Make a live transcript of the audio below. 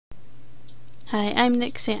Hi, I'm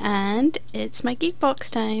Nixie and it's my Geekbox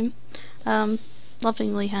time.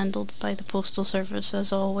 Lovingly handled by the Postal Service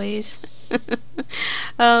as always.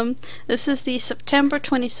 This is the September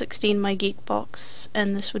 2016 My Geekbox,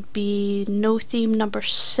 and this would be No Theme number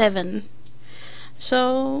 7.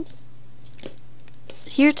 So,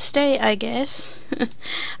 here to stay, I guess.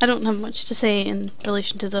 I don't have much to say in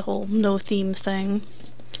relation to the whole no theme thing.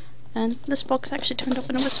 And this box actually turned up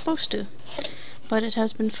when it was supposed to. But it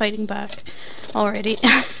has been fighting back already.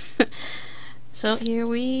 So here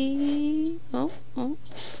we... Oh,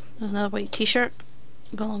 another white t-shirt.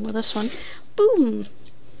 Go along with this one. Boom!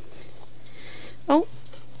 Oh,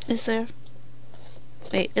 is there...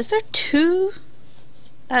 Wait, is there two?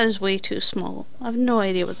 That is way too small. I have no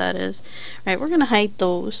idea what that is. Right, we're gonna hide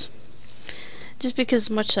those. Just because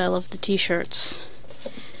much I love the t-shirts,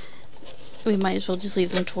 we might as well just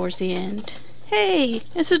leave them towards the end. Hey,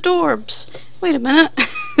 it's Adorbs! Wait a minute.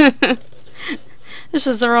 This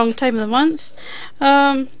is the wrong time of the month.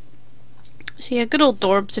 So yeah, good old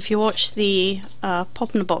Dorbs. If you watch the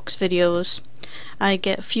Pop in the Box videos, I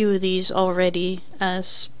get a few of these already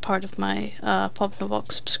as part of my Pop in the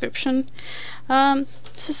Box subscription.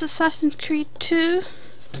 This is Assassin's Creed 2.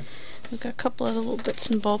 We've got a couple of little bits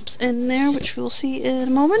and bobs in there, which we'll see in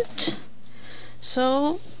a moment.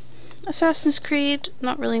 So, Assassin's Creed,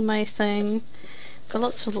 not really my thing. Got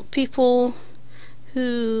lots of little people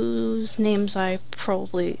whose names I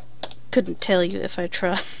probably couldn't tell you if I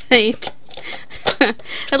tried.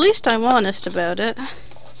 At least I'm honest about it.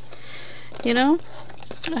 You know?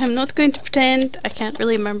 I'm not going to pretend I can't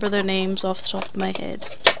really remember their names off the top of my head.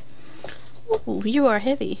 Ooh, you are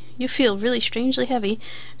heavy. You feel really strangely heavy.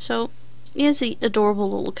 So, here's the adorable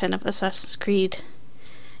little kind of Assassin's Creed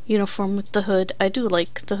uniform with the hood. I do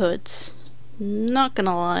like the hoods. Not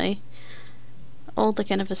gonna lie. All the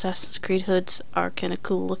kind of Assassin's Creed hoods are kind of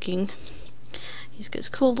cool looking. He's got his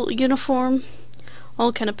cool little uniform,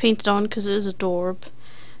 all kind of painted on because it is a Dorb,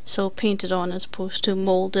 so painted on as opposed to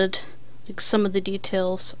molded, like some of the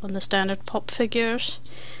details on the standard pop figures.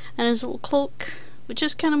 And his little cloak, which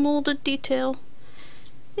is kind of molded detail.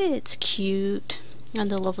 It's cute,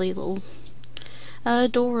 and a lovely little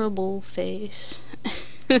adorable face.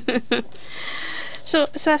 So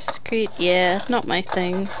Assassin's Creed, yeah, not my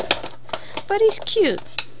thing. But he's cute.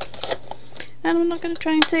 And I'm not going to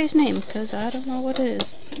try and say his name, because I don't know what it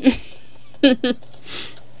is.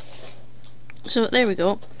 So, there we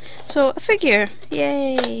go. So, a figure.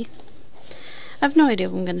 Yay! I have no idea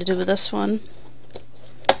what I'm going to do with this one.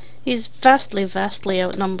 He's vastly, vastly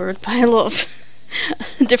outnumbered by a lot of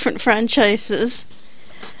different franchises.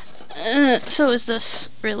 So is this,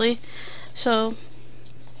 really. So,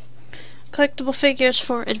 collectible figures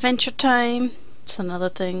for Adventure Time. It's another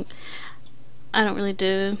thing I don't really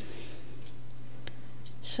do.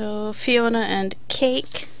 So Fiona and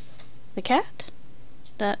Cake, the cat.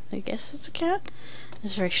 That, I guess it's a cat.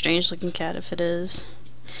 It's a very strange looking cat if it is.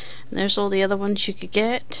 And there's all the other ones you could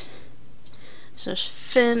get. So there's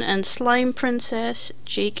Finn and Slime Princess,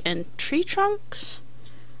 Jake and Tree Trunks.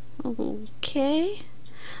 Okay.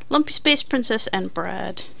 Lumpy Space Princess and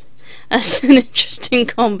Brad. That's an interesting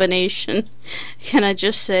combination, can I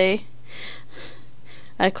just say.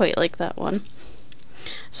 I quite like that one.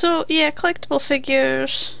 So yeah, collectible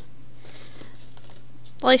figures,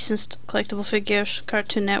 licensed collectible figures,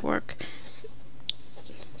 Cartoon Network.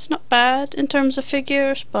 It's not bad in terms of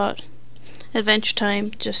figures, but Adventure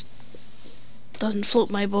Time just doesn't float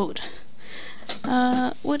my boat.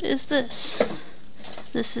 What is this?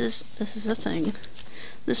 This is a thing.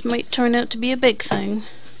 This might turn out to be a big thing.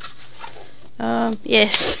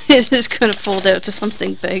 Yes, it is going to fold out to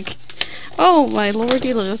something big. Oh my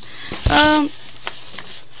lordy loo.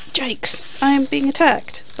 Yikes, I am being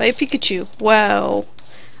attacked by a Pikachu. Wow.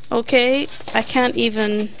 Okay, I can't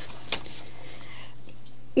even...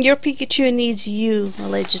 Your Pikachu needs you,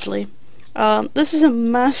 allegedly. This is a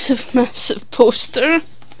massive, massive poster.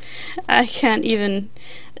 I can't even...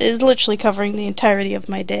 It's literally covering the entirety of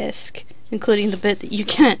my desk, including the bit that you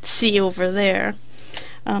can't see over there.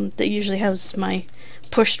 That usually houses my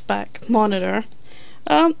pushed back monitor.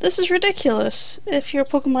 This is ridiculous. If you're a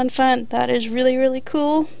Pokemon fan, that is really, really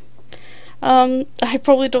cool. I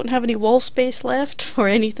probably don't have any wall space left for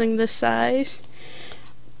anything this size.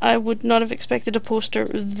 I would not have expected a poster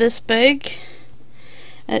this big.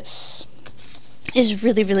 It's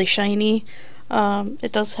really, really shiny.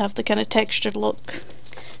 It does have the kind of textured look.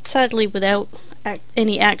 Sadly, without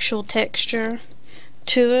any actual texture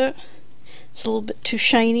to it. It's a little bit too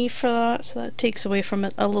shiny for that, so that takes away from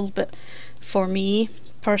it a little bit for me,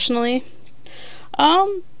 personally.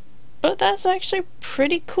 But that's actually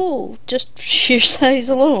pretty cool, just sheer size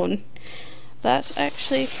alone. that's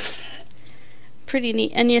actually pretty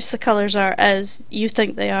neat. And yes, the colors are as you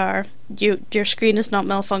think they are. Your screen is not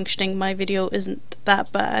malfunctioning. My video isn't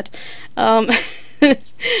that bad.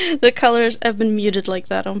 The colors have been muted like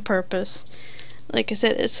that on purpose. Like I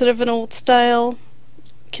said, it's sort of an old style,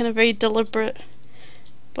 kind of very deliberate,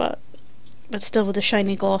 but still with the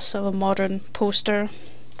shiny gloss of a modern poster.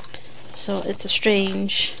 So it's a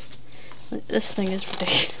strange. This thing is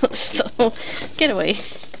ridiculous though. Get away.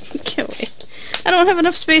 Get away. I don't have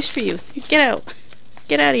enough space for you. Get out.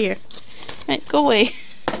 Get out of here. Right, go away.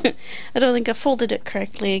 I don't think I folded it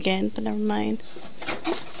correctly again, but never mind.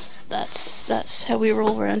 That's how we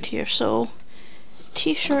roll around here. So,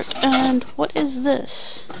 t-shirt, and what is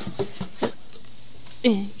this?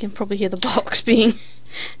 You can probably hear the box being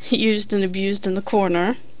used and abused in the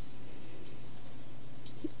corner.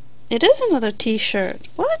 It is another t-shirt.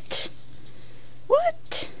 What?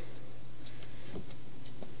 What?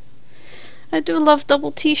 I do love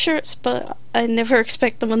double t-shirts, but I never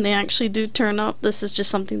expect them when they actually do turn up. This is just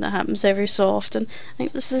something that happens every so often. I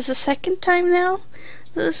think this is the second time now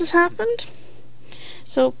that this has happened.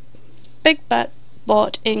 So, Big Bat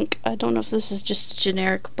Bot Ink. I don't know if this is just a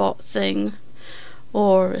generic bot thing,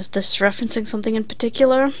 or if this is referencing something in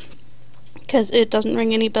particular, because it doesn't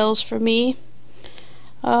ring any bells for me.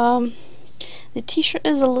 The t-shirt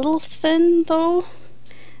is a little thin though.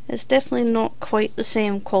 It's definitely not quite the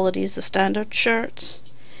same quality as the standard shirts.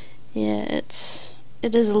 Yeah, it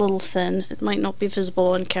is a little thin. It might not be visible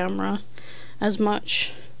on camera as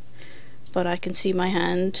much, but I can see my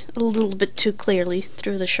hand a little bit too clearly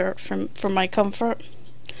through the shirt for my comfort.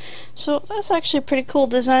 So that's actually a pretty cool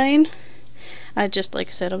design. Like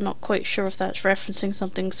I said, I'm not quite sure if that's referencing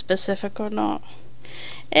something specific or not.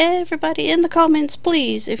 Everybody in the comments,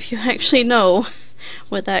 please, if you actually know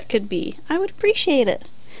what that could be. I would appreciate it.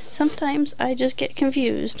 Sometimes I just get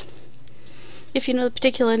confused. If you know the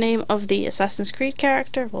particular name of the Assassin's Creed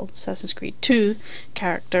character, well, Assassin's Creed 2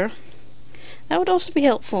 character, that would also be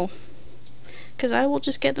helpful, because I will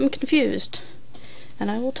just get them confused, and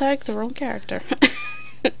I will tag the wrong character.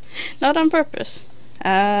 Not on purpose.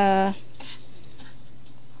 So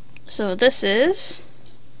this is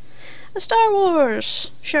a Star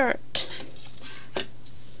Wars shirt.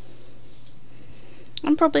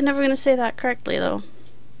 I'm probably never going to say that correctly though.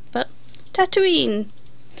 But Tatooine.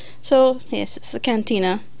 So yes, it's the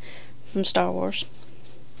cantina from Star Wars.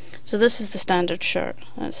 So this is the standard shirt.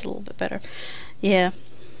 That's a little bit better. Yeah.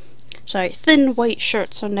 Sorry, thin white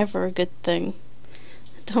shirts are never a good thing.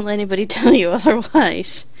 Don't let anybody tell you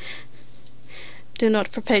otherwise. Do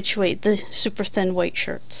not perpetuate the super thin white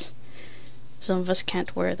shirts. Some of us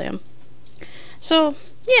can't wear them. So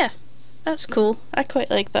yeah, that's cool. I quite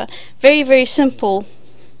like that. Very, very simple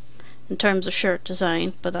in terms of shirt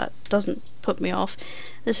design, but that doesn't put me off.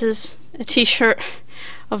 This is a t-shirt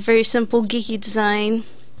of very simple geeky design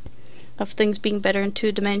of things being better in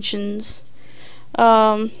 2 dimensions.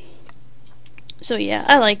 So yeah,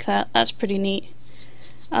 I like that. That's pretty neat.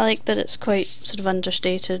 I like that it's quite sort of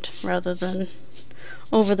understated rather than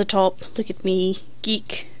over the top. Look at me,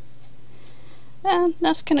 geek. And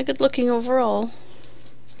that's kind of good looking overall.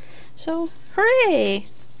 So, hooray!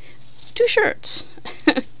 2 shirts.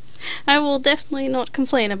 I will definitely not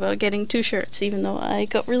complain about getting 2 shirts, even though I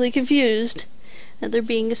got really confused at there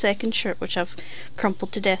being a second shirt, which I've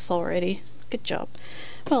crumpled to death already. Good job.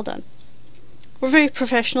 Well done. We're very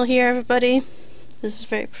professional here, everybody. This is a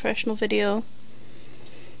very professional video.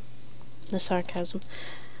 The sarcasm.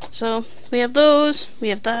 So, we have those, we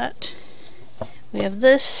have that, we have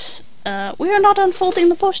this. We are not unfolding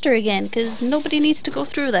the poster again, because nobody needs to go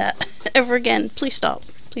through that ever again. Please stop.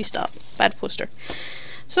 Please stop. Bad poster.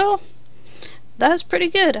 So, that's pretty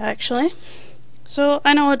good, actually. So,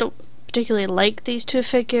 I know I don't particularly like these 2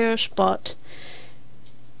 figures, but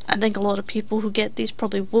I think a lot of people who get these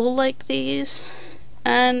probably will like these.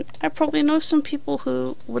 And I probably know some people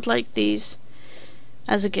who would like these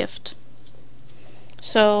as a gift.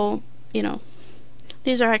 So, you know,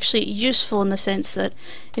 these are actually useful in the sense that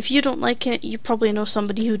if you don't like it, you probably know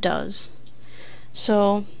somebody who does.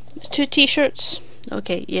 So, 2 t-shirts.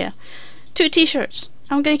 Okay, yeah. 2 t-shirts.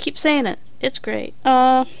 I'm gonna keep saying it. It's great.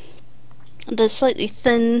 The slightly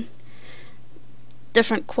thin,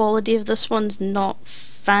 different quality of this one's not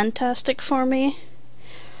fantastic for me.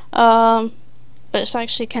 But it's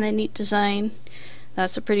actually kind of neat design.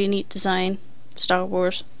 That's a pretty neat design. Star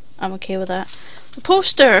Wars. I'm okay with that. The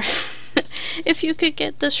poster! If you could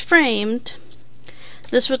get this framed,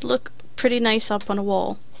 this would look pretty nice up on a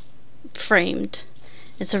wall. Framed.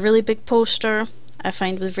 It's a really big poster. I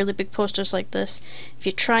find with really big posters like this, if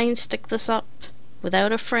you try and stick this up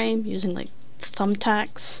without a frame, using like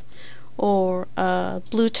thumbtacks or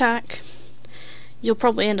blue tack, you'll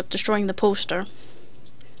probably end up destroying the poster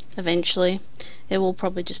eventually. It will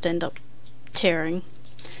probably just end up tearing.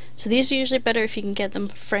 So these are usually better if you can get them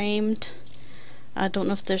framed. I don't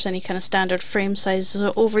know if there's any kind of standard frame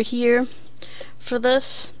sizes over here for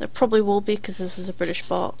this. There probably will be, because this is a British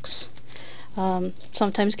box.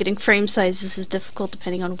 Sometimes getting frame sizes is difficult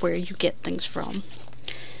depending on where you get things from,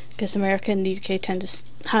 because America and the UK tend to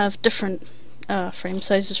have different frame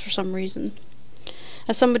sizes for some reason.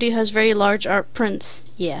 As somebody who has very large art prints,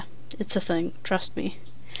 yeah, it's a thing, trust me.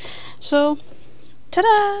 So,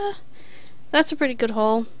 ta-da! That's a pretty good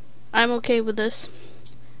haul. I'm okay with this.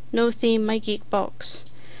 No theme, MyGeekBox.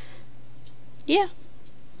 Yeah,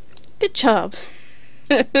 good job.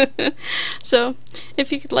 So,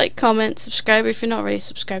 if you could like, comment, subscribe if you're not already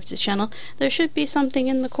subscribed to the channel. There should be something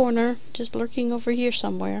in the corner, just lurking over here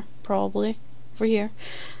somewhere, probably. Over here.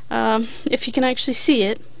 If you can actually see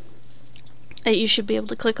it, you should be able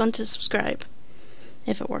to click on to subscribe,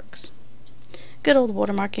 if it works. Good old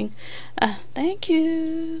watermarking. Thank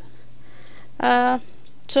you.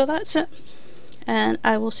 So that's it. And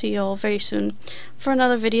I will see you all very soon for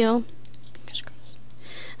another video. Fingers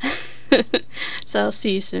crossed. So I'll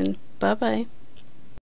see you soon. Bye bye.